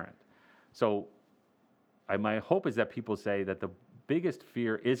as a parent. So my hope is that people say that the biggest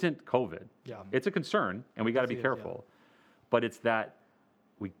fear isn't COVID. Yeah. It's a concern, and we got to be careful. But it's that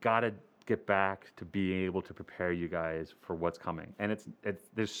we got to get back to being able to prepare you guys for what's coming. And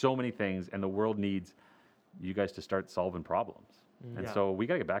there's so many things, and the world needs you guys to start solving problems. And so we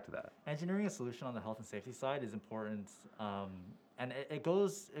got to get back to that. Engineering a solution on the health and safety side is important, and it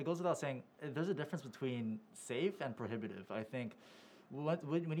goes without saying. There's a difference between safe and prohibitive. I think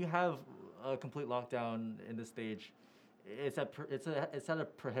when you have a complete lockdown in this stage, it's at a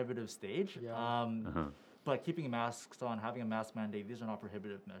prohibitive stage. Yeah. But keeping masks on, having a mask mandate, these are not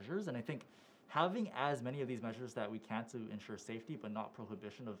prohibitive measures. And I think having as many of these measures that we can to ensure safety, but not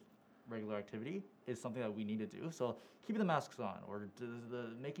prohibition of regular activity, is something that we need to do. So keeping the masks on, or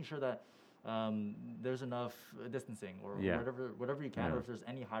making sure that there's enough distancing or Yeah. whatever you can, Yeah. or if there's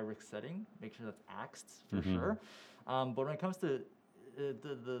any high risk setting, make sure that's axed for sure. But when it comes to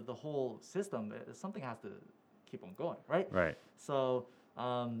the whole system, something has to keep on going, right? Right. So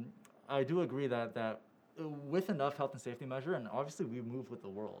I do agree that with enough health and safety measure, and obviously we move with the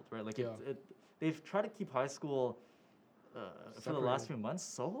world, right? Like they've tried to keep high school for the last few months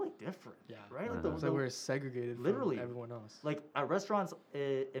so like different, right? Like It's like we're segregated literally from everyone else. Like at restaurants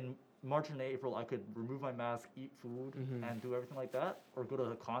in March and April, I could remove my mask, eat food, and do everything like that, or go to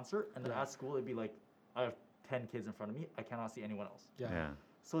a concert. And then at school, it'd be like, I have 10 kids in front of me. I cannot see anyone else. Yeah.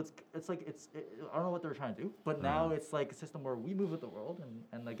 So it's like I don't know what they're trying to do, but now it's like a system where we move with the world,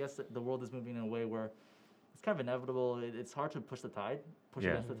 and I guess the world is moving in a way where it's kind of inevitable. It's hard to push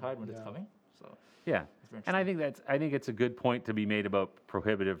against the tide when it's coming. So Yeah, very and I think it's a good point to be made about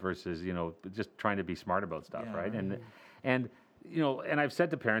prohibitive versus just trying to be smart about stuff, Yeah. right? And and I've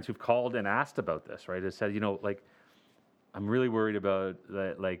said to parents who've called and asked about this, right? I said, like, I'm really worried about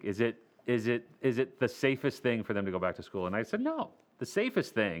that. Like, is it the safest thing for them to go back to school? And I said, no. The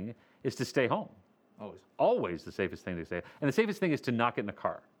safest thing is to stay home. Always the safest thing to stay. And the safest thing is to not get in a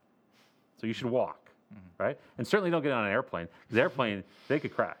car. So you should walk, right? And certainly don't get on an airplane, because airplane, they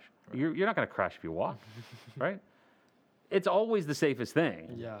could crash. You're not going to crash if you walk, right? It's always the safest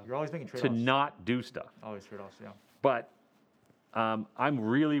thing. Yeah. you're always making To trade-offs. not do stuff. Always trade-offs, yeah. But I'm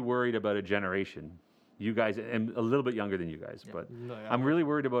really worried about a generation. You guys, and a little bit younger than you guys, but No, yeah. I'm really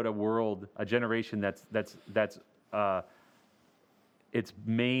worried about a generation that's its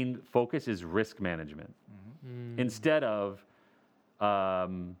main focus is risk management instead of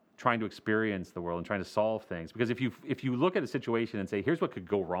trying to experience the world and trying to solve things. Because if you look at a situation and say, here's what could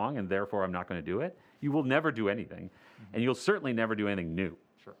go wrong, and therefore I'm not going to do it, you will never do anything, and you'll certainly never do anything new.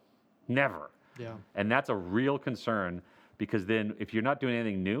 Sure. Never. Yeah. And that's a real concern, because then if you're not doing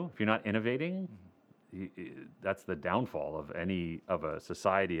anything new, if you're not innovating, that's the downfall of a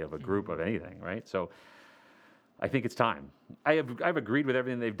society, of a group, of anything, right? So I think it's time. I've agreed with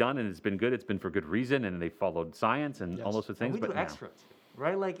everything they've done, and it's been good. It's been for good reason, and they've followed science and all those sorts of And things. we do now- extra,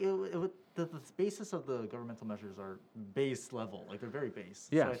 right? Like the basis of the governmental measures are base level, like they're very base.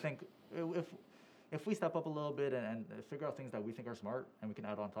 Yes. So I think if we step up a little bit and figure out things that we think are smart and we can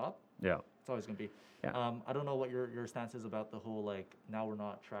add on top, Yeah. it's always going to be. Yeah. I don't know what your stance is about the whole like now we're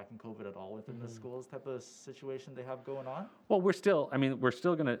not tracking COVID at all within the schools type of situation they have going on. Well, we're still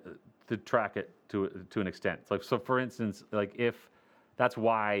going to track it to an extent. Like, so for instance, like if that's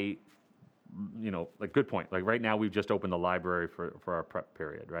why, like, good point. Like right now we've just opened the library for our prep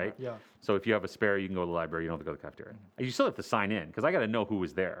period, right? Yeah. So if you have a spare, you can go to the library. You don't have to go to the cafeteria. You still have to sign in, because I got to know who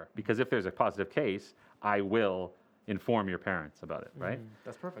was there. Because if there's a positive case, I will inform your parents about it, right?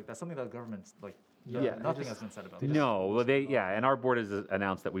 That's perfect. That's something that the government's like. Yeah, Nothing has been said about. No, well, and our board has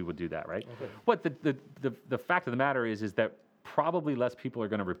announced that we would do that, right? Okay. What the fact of the matter is that probably less people are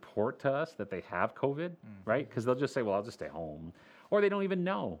going to report to us that they have COVID, right? Because they'll just say, well, I'll just stay home. Or they don't even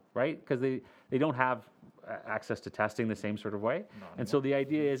know, right? Because they don't have access to testing the same sort of way. And so the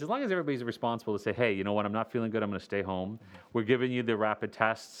idea is, as long as everybody's responsible to say, hey, you know what, I'm not feeling good, I'm going to stay home. We're giving you the rapid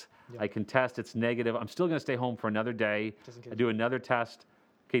tests. I can test, it's negative. I'm still going to stay home for another day. Just in I case. do another test.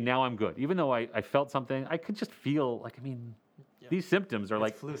 Okay, now I'm good. Even though I felt something, I could just feel like, these symptoms are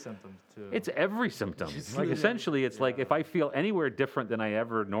like, flu symptoms too. it's every symptom. It's Like flu. essentially, it's like if I feel anywhere different than I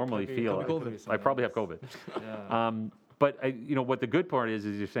ever normally Could be feel, COVID. I probably have COVID. Yeah. But what the good part is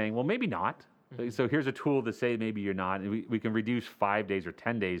you're saying, well, maybe not. So here's a tool to say maybe you're not, and we can reduce 5 days or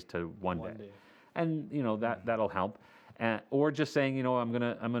 10 days to one day, and that'll help. Or just saying, I'm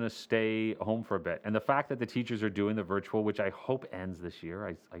gonna stay home for a bit. And the fact that the teachers are doing the virtual, which I hope ends this year,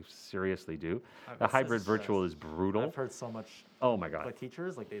 I seriously do. The It's hybrid just- virtual is brutal. I've heard so much. Oh my God. Like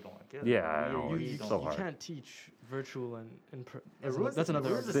teachers, like they don't like it. Yeah, I You- know, you it's don't so like hard. You can't teach virtual and It ruins that's the- another.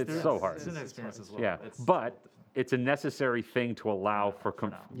 it ruins the It's students- so hard. student experience as well. Yeah, It's but it's a necessary thing to allow for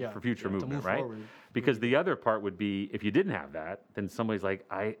now. for future to movement, move right? forward. Because the other part would be, if you didn't have that, then somebody's like,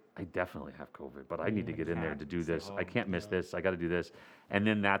 I definitely have COVID, but I need to get in there to do stay this. I home. can't miss this. I got to do this. And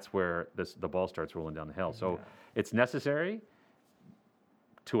then that's where the ball starts rolling down the hill. So Yeah. it's necessary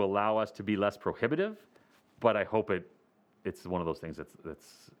to allow us to be less prohibitive, but I hope it's one of those things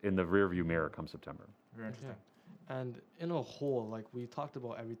that's in the rearview mirror come September. Very interesting. And in a whole, like we talked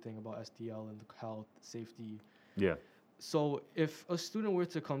about everything about SDL and the health, safety. Yeah. So if a student were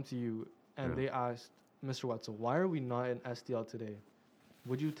to come to you and Yeah. they asked, Mr. Wetzel, why are we not in SDL today?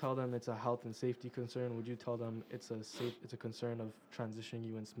 Would you tell them it's a health and safety concern? Would you tell them it's a concern of transitioning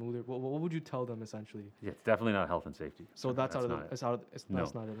you in smoother? What would you tell them essentially? Yeah, it's definitely not health and safety. So that's out of not the, it. it's out of, it's, No.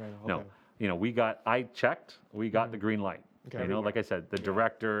 that's not it right now. Okay. No, I checked, we got the green light. Okay. You know, like I said, the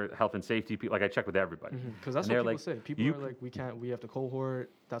director, health and safety people, like I check with everybody. Because that's And what they're people like, say. People you are like, we have to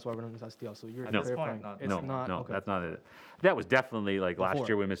cohort. That's why we're doing this SDL. So you're At this clarifying. point, not. It's No, not. no, Okay. that's not it. That was definitely like last Before.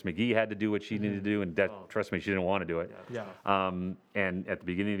 year when Miss McGee had to do what she needed to do, and that, Oh. trust me, she didn't want to do it. Yeah. Yeah. And at the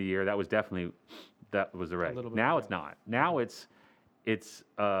beginning of the year, that was the reg. little bit, Now yeah. it's not. Now it's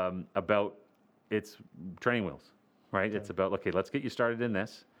about it's training wheels, right? It's about okay, let's get you started in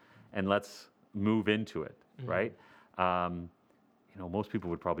this, and let's move into it, right? You know, most people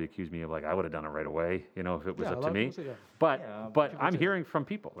would probably accuse me of like I would have done it right away, you know, if it was Yeah, a up lot to of me. people say, yeah. But Yeah, but people I'm say- hearing from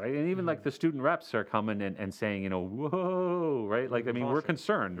people, right? And even like the student reps are coming and saying, you know, whoa, right? Like I mean, we're Caution.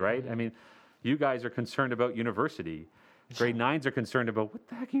 concerned, right? I mean, you guys are concerned about university. Grade 9s are concerned about what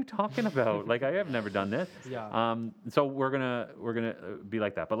the heck are you talking about? Like I have never done this. Yeah. So we're gonna be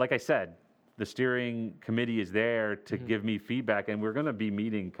like that. But like I said, the steering committee is there to give me feedback, and we're gonna be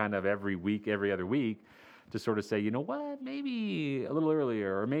meeting kind of every week, every other week, to sort of say, you know what, maybe a little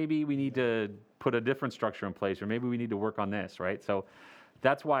earlier, or maybe we need to put a different structure in place, or maybe we need to work on this, right? So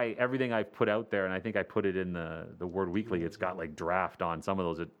that's why everything I've put out there, and I think I put it in the Word Weekly, it's got like draft on some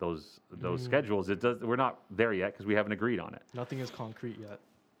of those schedules. We're not there yet because we haven't agreed on it. Nothing is concrete yet.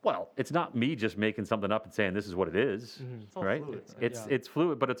 Well, it's not me just making something up and saying this is what it is, It's all right? fluid, right? It's Yeah. it's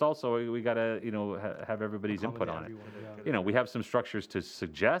fluid, but it's also we gotta have everybody's input on Accommodate it. everyone, yeah. You know, we have some structures to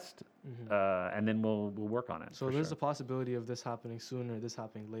suggest, and then we'll work on it. So for there's sure. a possibility of this happening sooner, this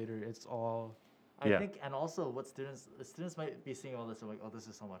happening later. It's all. I Yeah. think, and also what students might be seeing all this and like, oh, this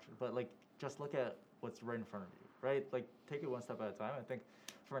is so much. But like, just look at what's right in front of you, right? Like, take it one step at a time. I think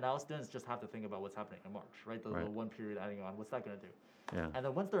for now, students just have to think about what's happening in March, right? The Right. one period adding on, what's that going to do? Yeah. And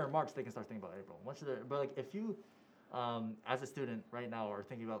then once they're in March, they can start thinking about April. But like, if you, as a student right now, are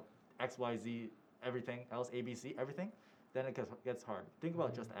thinking about X, Y, Z, everything else, A, B, C, everything, then it gets hard. Think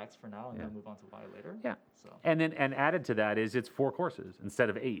about just X for now, and Yeah. then move on to Y later. Yeah. So. And added to that is it's 4 courses instead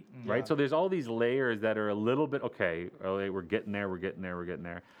of 8, right? Yeah. So there's all these layers that are a little bit okay. We're getting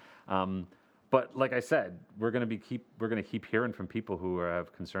there. But like I said, we're gonna keep hearing from people who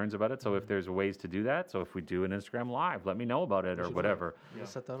have concerns about it. So if there's ways to do that, so if we do an Instagram live, let me know about it or should whatever. Yeah.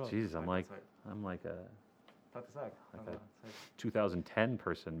 Set that up. Jeez, I'm like That's right. a Talk to Zach. a 2010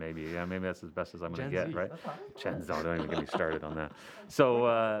 person maybe. Yeah, maybe that's as best as I'm gonna Gen get, Z. right? That's fine. Gen Z, don't even get me started on that.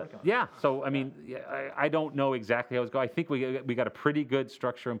 So yeah, so I mean, I don't know exactly how it's going. I think we got a pretty good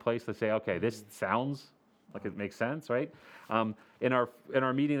structure in place to say, okay, this sounds like it makes sense, right? In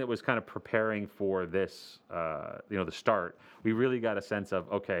our meeting that was kind of preparing for this, the start, we really got a sense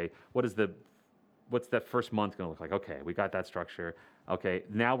of, okay, what's that first month going to look like? Okay, we got that structure. Okay,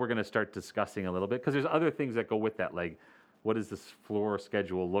 now we're going to start discussing a little bit because there's other things that go with that, like what does this floor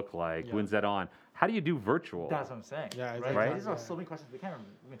schedule look like? Yeah. When's that on? How do you do virtual? That's what I'm saying. Yeah, right. exactly. These are Yeah. so many questions we can't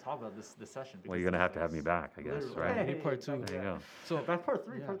even talk about this session. Well, because you're going to it's have me back, I guess, literally- right? Hey, part two. There you go. So That's part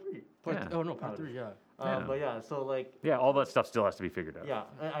three. Yeah. Part three. part. Yeah. Oh no, part 3. Yeah. Yeah. But yeah, so like. Yeah, all that stuff still has to be figured out. Yeah,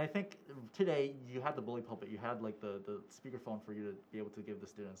 I think today you had the bully pulpit. You had like the speakerphone for you to be able to give the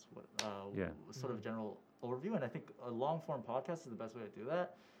students what Yeah. sort of general overview. And I think a long form podcast is the best way to do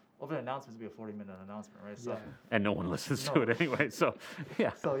that. Over the announcements would be a 40-minute announcement, right? So. Yeah. And no one listens to No. it anyway, so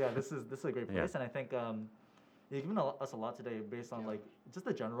yeah. So yeah, this is a great Yeah. place, and I think you've given us a lot today based on like just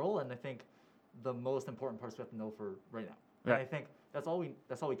the general, and I think the most important parts we have to know for right now. Yeah. And I think that's all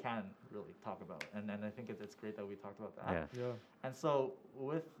we can really talk about, and I think it's great that we talked about that. Yeah. Yeah. And so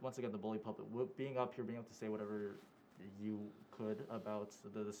with once again the bully pulpit, being up here, being able to say whatever you could about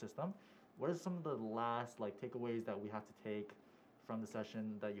the system, what are some of the last like takeaways that we have to take from the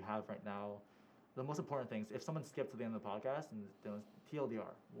session that you have right now? The most important things. If someone skipped to the end of the podcast and TLDR,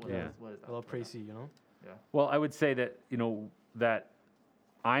 what Yeah. is that? I love Précis, you know. Yeah. Well, I would say that, that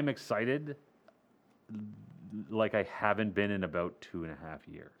I'm excited like I haven't been in about 2.5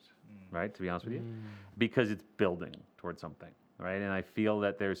 years, right? To be honest with you, because it's building towards something, right? And I feel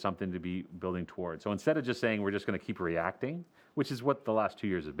that there's something to be building towards. So instead of just saying we're just going to keep reacting, which is what the last 2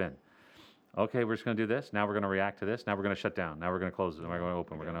 years have been. Okay, we're just going to do this. Now we're going to react to this. Now we're going to shut down. Now we're going to close it. Now we're going to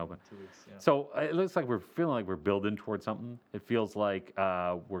open. We're going to open. 2 weeks. Yeah. So it looks like we're feeling like we're building towards something. It feels like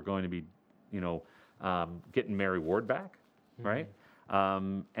we're going to be, getting Mary Ward back, right?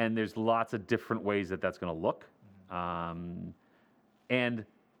 And there's lots of different ways that that's going to look. And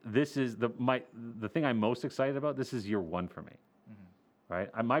this is the thing I'm most excited about. This is year 1 for me, right?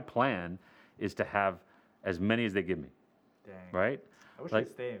 My plan is to have as many as they give me, Dang. right? I wish like,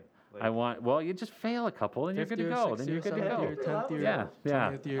 I'd stayed. Like, you just fail a couple and you're good to go. Then you're good to go. 10th year,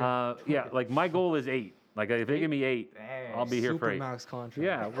 Yeah, 20th year. yeah. Like my goal is 8. Like if they give me 8, Dang. I'll be here for 8. Supermax contract.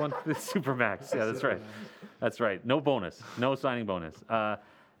 Yeah, the Supermax. Yeah, that's right. That's right. No bonus. No signing bonus.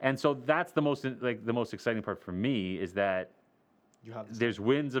 And so that's the most exciting part for me is that You have this. there's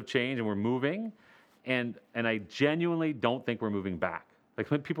winds of change and we're moving, and I genuinely don't think we're moving back. Like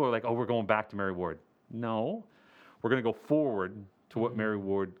when people are like, "Oh, we're going back to Mary Ward." No, we're going to go forward to what Mary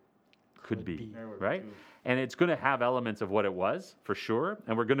Ward could be, Mary Ward right? too. And it's going to have elements of what it was for sure.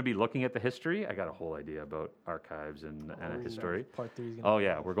 And we're going to be looking at the history. I got a whole idea about archives and a history. Part 3 is gonna Oh be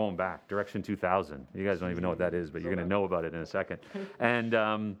yeah, we're going back. Direction 2000. You guys don't even know what that is, but you're going to know about it in a second.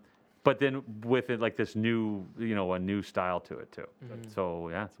 And but then with it like this new, a new style to it too. So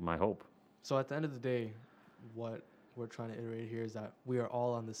yeah, it's my hope. So at the end of the day, what we're trying to iterate here is that we are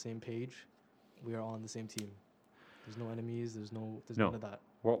all on the same page. We are all on the same team. There's no enemies. There's none of that.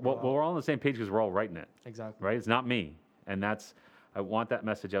 We're all on the same page because we're all writing it, Exactly. right? It's not me, and I want that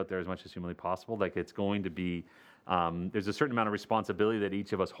message out there as much as humanly possible. Like it's going to be, there's a certain amount of responsibility that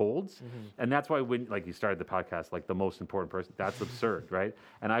each of us holds, and that's why when like you started the podcast, like the most important person, that's absurd, right?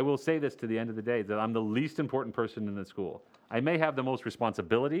 And I will say this to the end of the day that I'm the least important person in the school. I may have the most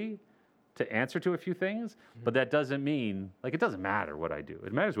responsibility to answer to a few things, but that doesn't mean like it doesn't matter what I do.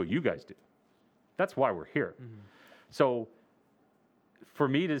 It matters what you guys do. That's why we're here. So for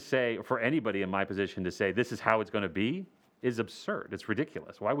me to say, for anybody in my position to say, this is how it's going to be, is absurd. It's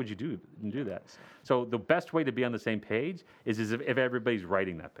ridiculous. Why would you do that? So the best way to be on the same page is if everybody's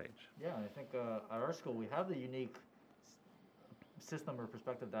writing that page. Yeah, I think at our school we have the unique system or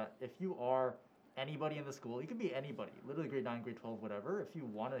perspective that if you are anybody in the school, you can be anybody, literally grade 9, grade 12, whatever. If you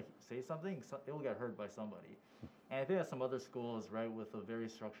want to say something, it will get heard by somebody. And I think that some other schools, right, with a very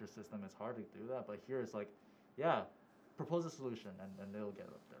structured system, it's hard to do that. But here it's like, yeah, propose a solution and they'll get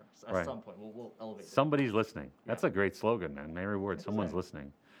it up there. So at Right. some point, we'll elevate it. Somebody's listening. That's Yeah. a great slogan, man. Mary Ward, someone's 100%.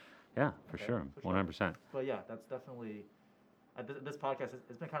 listening. Yeah, for Okay, sure. for sure. 100%. But yeah, that's definitely this podcast.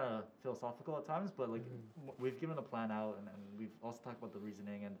 It's been kind of philosophical at times, but like we've given a plan out, and we've also talked about the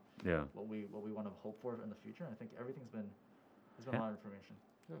reasoning and Yeah. what we want to hope for in the future. And I think there's been Yeah. a lot of information.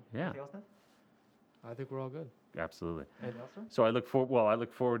 Yeah, Anything else, Ned? I think we're all good. absolutely. Anything else, sir? So I look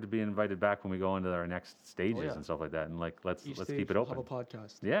forward to being invited back when we go into our next stages yeah. and stuff like that. And like let's Each keep stage it will open. have a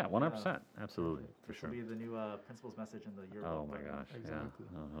podcast. Yeah, 100%. Absolutely, for This sure. will be the new principal's message in the year. Oh my gosh. Exactly.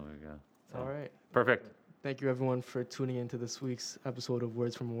 Yeah. Oh, there we go. All right. Perfect. Thank you, everyone, for tuning into this week's episode of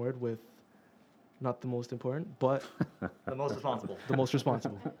Words from Word with not the most important, but The most responsible. the most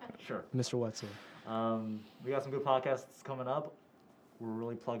responsible, Sure. Mr. Wetzel. We got some good podcasts coming up. We're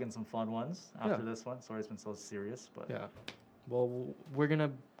really plugging some fun ones after Yeah. this one. Sorry it's been so serious, but Yeah. Well, we're going to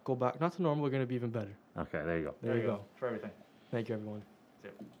go back, not to normal, we're going to be even better. Okay, there you go. There you go. For everything. Thank you, everyone. See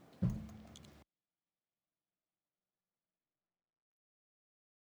ya.